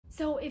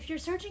So if you're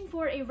searching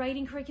for a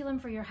writing curriculum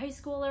for your high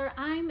schooler,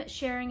 I'm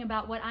sharing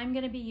about what I'm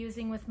going to be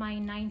using with my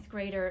 9th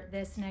grader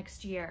this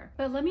next year.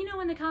 But let me know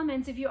in the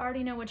comments if you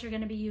already know what you're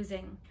going to be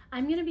using.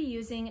 I'm going to be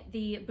using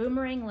the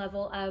boomerang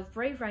level of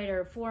Brave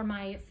Writer for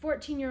my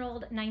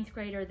 14-year-old 9th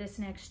grader this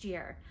next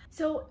year.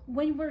 So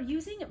when we're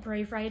using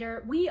Brave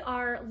Writer, we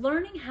are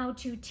learning how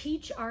to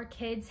teach our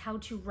kids how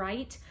to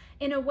write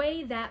in a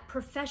way that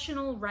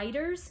professional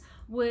writers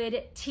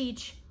would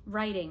teach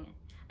writing.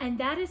 And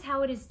that is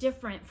how it is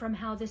different from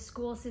how the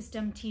school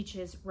system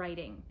teaches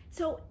writing.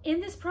 So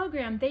in this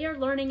program, they are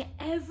learning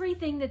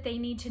everything that they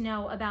need to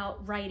know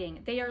about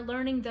writing. They are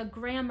learning the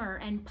grammar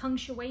and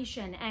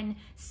punctuation and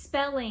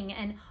spelling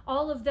and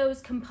all of those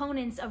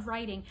components of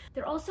writing.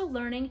 They're also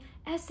learning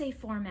essay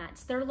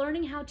formats. They're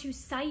learning how to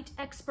cite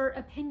expert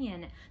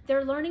opinion.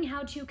 They're learning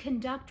how to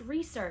conduct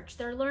research.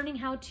 They're learning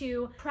how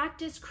to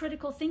practice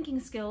critical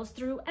thinking skills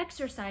through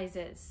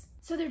exercises.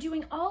 So they're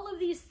doing all of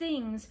these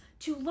things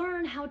to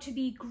learn how to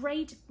be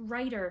great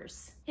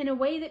writers in a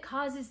way that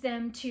causes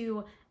them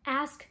to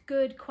ask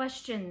good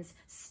questions,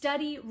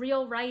 study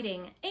real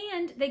writing,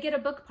 and they get a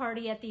book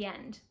party at the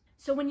end.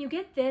 So when you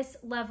get this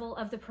level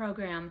of the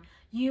program,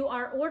 you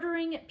are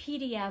ordering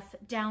PDF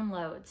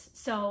downloads.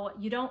 So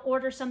you don't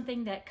order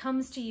something that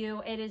comes to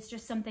you. It is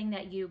just something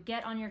that you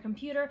get on your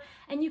computer,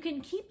 and you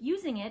can keep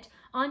using it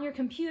on your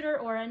computer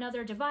or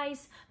another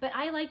device. But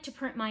I like to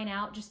print mine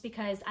out just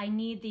because I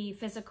need the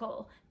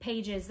physical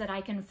pages that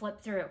I can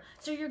flip through.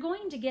 So you're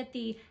going to get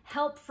the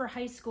Help for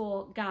High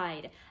School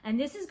guide, and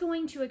this is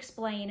going to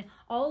explain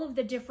all of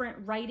the different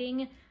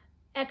writing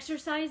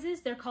exercises,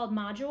 they're called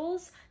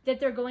modules, that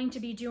they're going to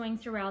be doing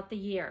throughout the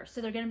year.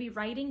 So they're going to be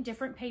writing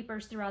different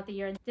papers throughout the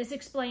year. This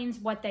explains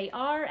what they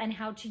are and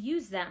how to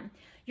use them.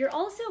 You're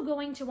also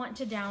going to want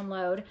to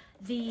download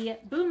the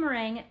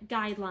Boomerang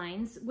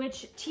Guidelines,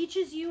 which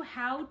teaches you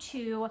how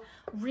to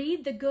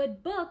read the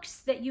good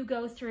books that you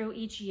go through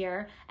each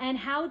year and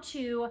how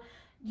to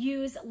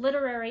use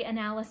literary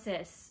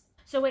analysis.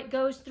 So it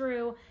goes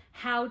through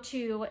how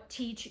to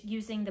teach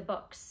using the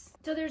books.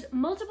 So there's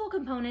multiple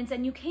components,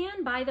 and you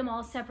can buy them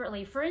all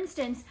separately. For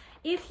instance,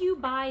 if you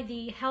buy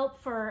the Help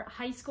for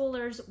High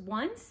Schoolers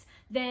once,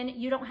 then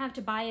you don't have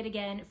to buy it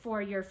again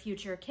for your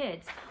future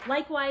kids.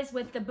 Likewise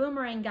with the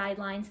Boomerang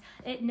Guidelines,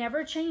 it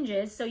never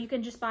changes, so you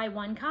can just buy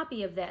one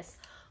copy of this.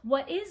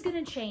 What is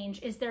going to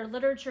change is their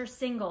literature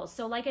singles.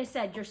 So like I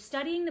said, you're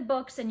studying the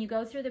books and you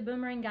go through the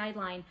Boomerang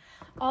Guideline.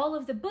 All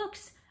of the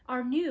books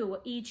are new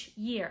each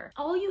year.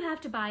 All you have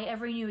to buy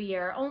every new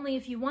year, only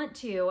if you want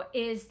to,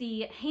 is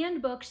the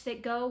handbooks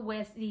that go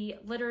with the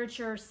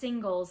literature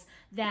singles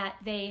that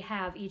they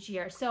have each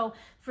year. So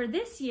for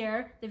this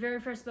year, the very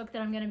first book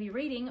that I'm going to be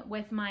reading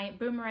with my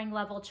Boomerang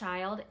level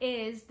child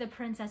is The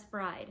Princess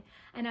Bride.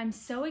 And I'm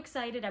so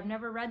excited. I've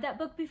never read that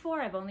book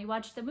before. I've only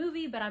watched the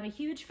movie, but I'm a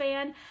huge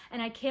fan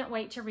and I can't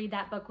wait to read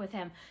that book with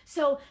him.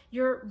 So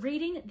you're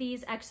reading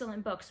these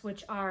excellent books,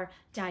 which are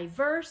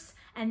diverse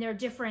and they're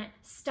different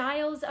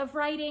styles of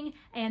writing,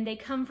 and they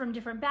come from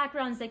different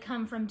backgrounds. They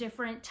come from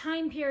different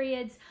time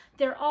periods.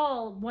 They're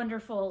all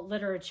wonderful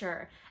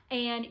literature.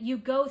 And you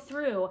go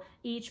through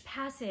each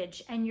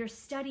passage and you're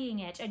studying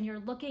it and you're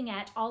looking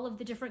at all of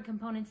the different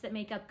components that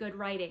make up good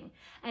writing.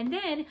 And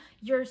then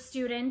your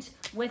student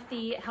with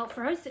the Help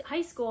for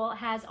High School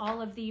has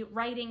all of the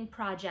writing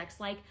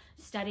projects, like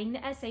studying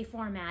the essay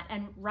format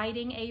and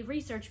writing a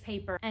research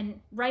paper and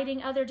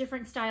writing other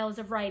different styles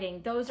of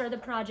writing. Those are the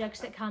projects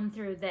that come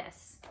through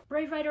this.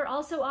 Brave Writer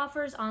also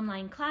offers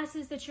online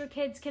classes that your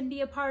kids can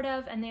be a part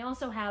of, and they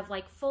also have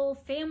like full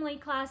family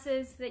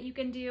classes that you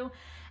can do.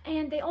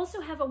 And they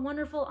also have a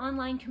wonderful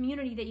online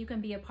community that you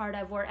can be a part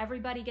of, where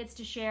everybody gets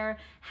to share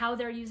how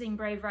they're using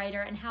Brave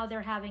Writer and how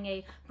they're having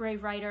a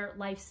Brave Writer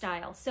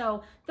lifestyle.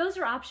 So those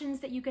are options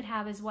that you could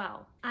have as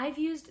well. I've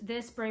used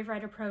this Brave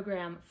Writer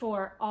program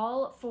for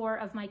all 4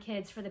 of my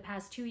kids for the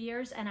past 2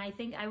 years, and I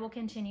think I will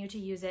continue to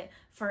use it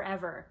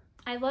forever.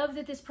 I love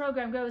that this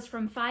program goes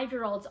from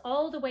 5-year-olds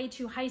all the way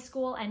to high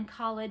school and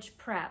college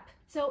prep.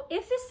 So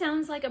if this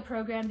sounds like a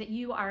program that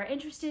you are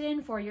interested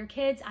in for your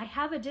kids, I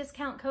have a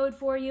discount code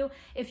for you.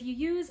 If you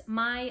use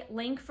my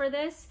link for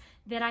this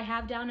that I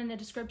have down in the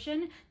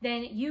description,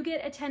 then you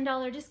get a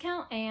 $10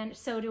 discount, and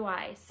so do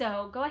I.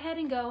 So go ahead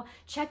and go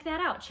check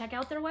that out. Check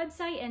out their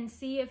website and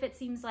see if it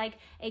seems like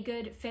a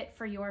good fit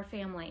for your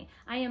family.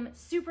 I am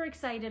super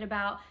excited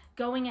about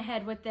going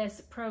ahead with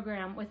this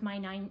program with my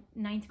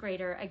 9th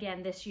grader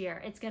again this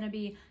year. It's going to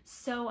be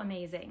so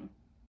amazing.